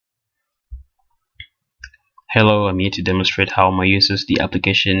Hello, I'm here to demonstrate how my USSD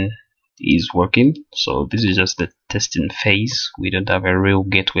application is working. So this is just the testing phase. We don't have a real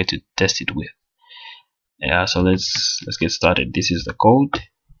gateway to test it with. Yeah, so let's get started. This is the code.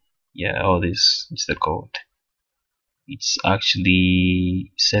 Yeah, all this is the code. It's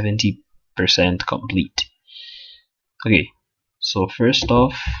actually 70% complete. Okay, so first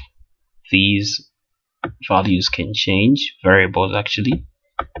off, these values can change, variables actually,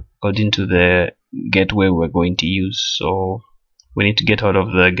 according to the gateway we're going to use. So we need to get out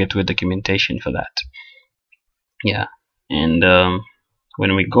of the gateway documentation for that. Yeah, and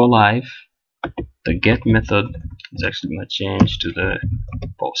when we go live, the get method is actually going to change to the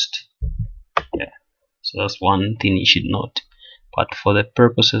post. Yeah, so that's one thing you should note. But for the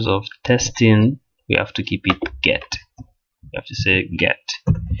purposes of testing, we have to keep it get. We have to say get.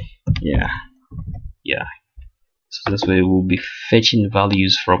 Yeah. So this way we'll be fetching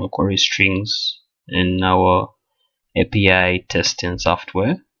values from query strings in our API testing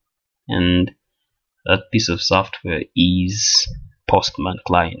software, and that piece of software is Postman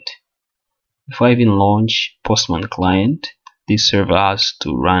client. Before I even launch Postman client, this server has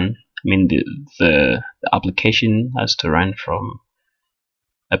to run, the application has to run from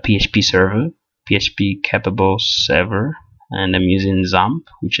a PHP server, PHP capable server, and I'm using XAMPP,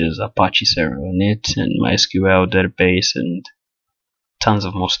 which is Apache server on it, and MySQL database, and tons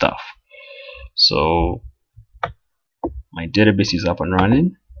of more stuff. So my database is up and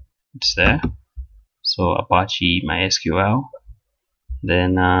running, it's there. So Apache, MySQL,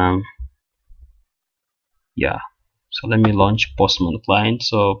 then yeah, so let me launch Postman client.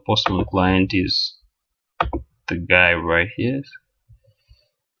 So Postman client is the guy right here.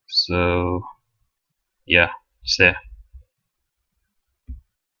 So yeah, it's there.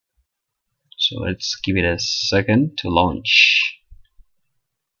 So let's give it a second to launch.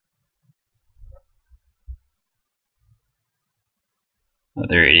 Oh,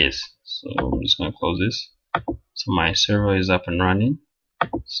 there it is. So I'm just going to close this. So my server is up and running.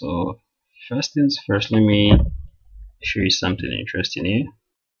 So first things first, let me show you something interesting here.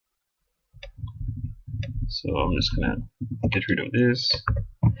 So I'm just gonna get rid of this,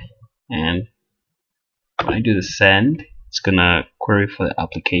 and when I do the send, it's gonna query for the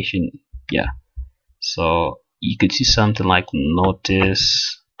application. Yeah, so you could see something like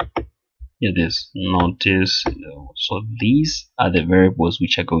notice. Yeah, this notice. So these are the variables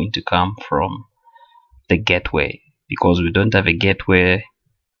which are going to come from the gateway. Because we don't have a gateway,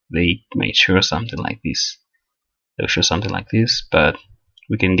 they may show something like this. They'll show something like this, but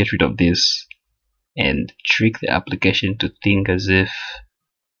we can get rid of this and trick the application to think as if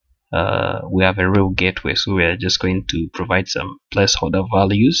we have a real gateway. So we are just going to provide some placeholder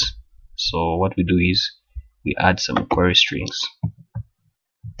values. So what we do is we add some query strings.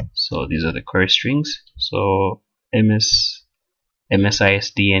 So these are the query strings. So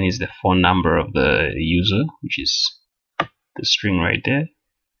MSISDN is the phone number of the user, which is the string right there.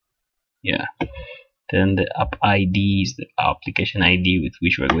 Yeah. Then the app ID is the application ID with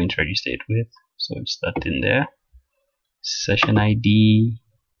which we're going to register it with. So it's that in there. Session ID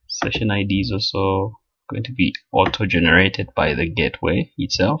is also going to be auto-generated by the gateway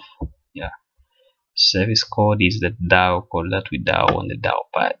itself. Yeah. Service code is the DAO code that we DAO on the DAO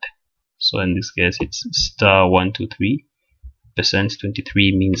pad. So in this case, it's *123.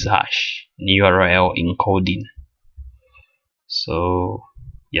 %23 means hash, URL encoding. So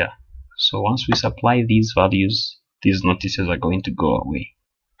yeah. So once we supply these values, these notices are going to go away.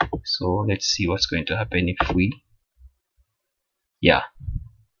 So let's see what's going to happen if we, yeah.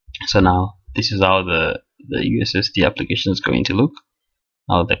 So now this is how the USSD application is going to look.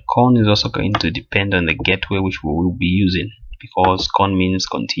 Now the con is also going to depend on the gateway which we will be using, because con means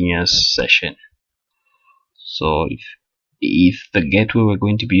continuous session. So if the gateway we're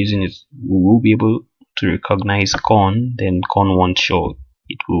going to be using is, we will be able to recognize con, then con won't show.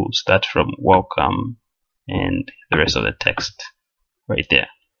 It will start from welcome and the rest of the text right there.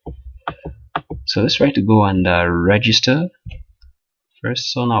 So let's try to go and register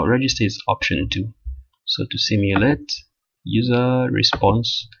first. So now register is option 2. So to simulate user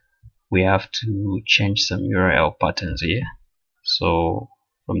response, we have to change some URL patterns here. So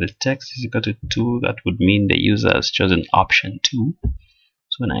from the text is equal to 2, that would mean the user has chosen option 2.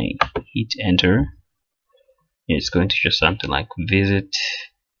 So when I hit enter, it's going to show something like visit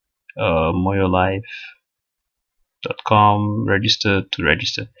moyolife.com, register to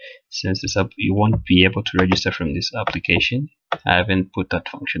register. Since this you won't be able to register from this application, I haven't put that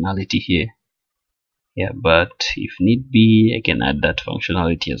functionality here. Yeah, but if need be, I can add that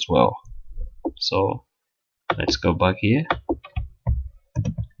functionality as well. So let's go back here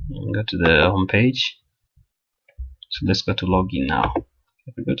and go to the home page. So let's go to login now.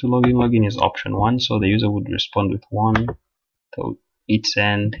 If we go to login, login is option 1, so the user would respond with 1, so hit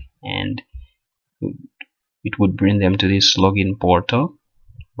send, and it would bring them to this login portal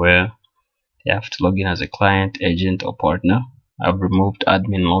where they have to log in as a client, agent, or partner. I've removed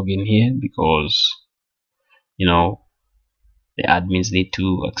admin login here because, you know, the admins need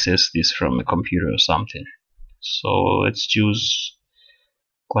to access this from a computer or something. So let's choose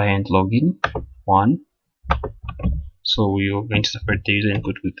client login 1. So we are going to separate the user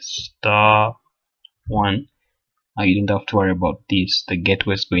input with *1. Now you don't have to worry about this. The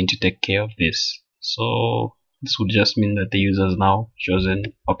gateway is going to take care of this. So this would just mean that the user has now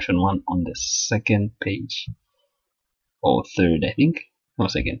chosen option 1 on the second page, or third, I think. No,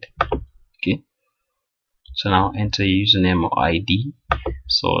 second. Okay. So now enter username or ID.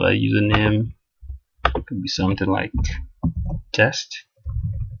 So that username could be something like test.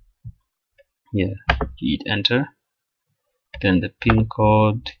 Yeah, hit enter. Then the pin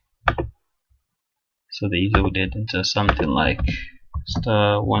code. So the user would enter something like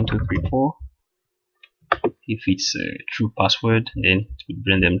 *1234. If it's a true password, then it would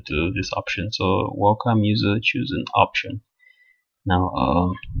bring them to this option. So welcome user, choose an option.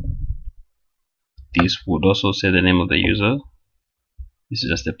 Now this would also say the name of the user. This is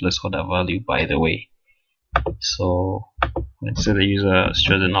just a placeholder value, by the way. So let's say the user has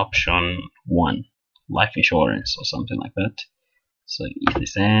chosen option 1, life insurance or something like that. So if they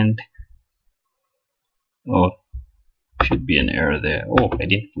send, oh, should be an error there. Oh, I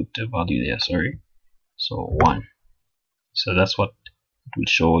didn't put the value there, sorry. So 1. So that's what it will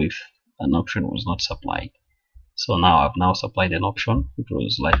show if an option was not supplied. So now I've now supplied an option, which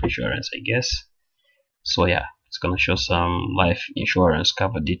was life insurance, I guess. So yeah, it's gonna show some life insurance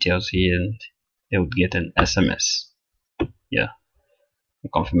cover details here, and they would get an SMS. Yeah, a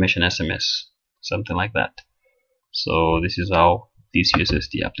confirmation SMS, something like that. So this is how this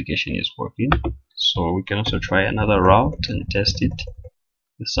USSD application is working. So we can also try another route and test it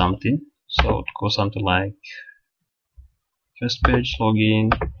with something. So it would go something like first page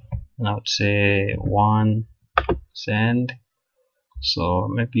login, and I would say 1 send. So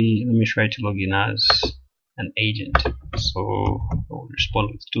maybe let me try to log in as an agent. So I will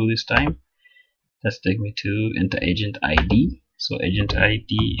respond with 2 this time. Let's take me to enter agent ID. So agent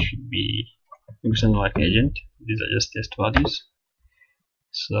ID should be something like agent. These are just test values.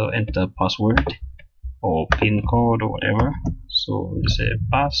 So enter password or pin code or whatever. So let's say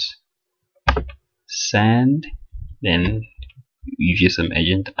pass, send, then you use some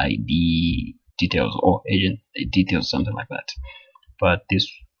agent ID details or agent details, something like that. But this,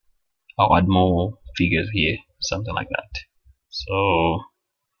 I'll add more figures here, something like that. So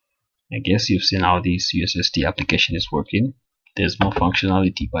I guess you've seen how this USSD application is working. There's more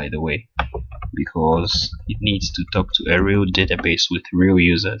functionality, by the way, because it needs to talk to a real database with real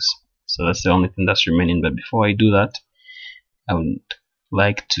users. So that's the only thing that's remaining. But before I do that, I would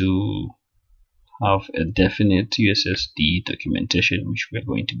like to have a definite USSD documentation which we're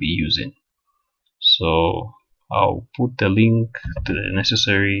going to be using. So I'll put the link to the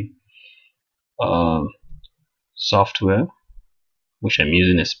necessary software which I'm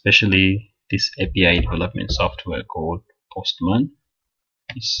using, especially this API development software called Postman.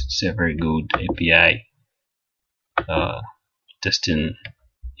 It's a very good API testing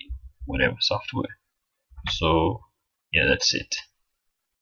whatever software. So yeah, that's it.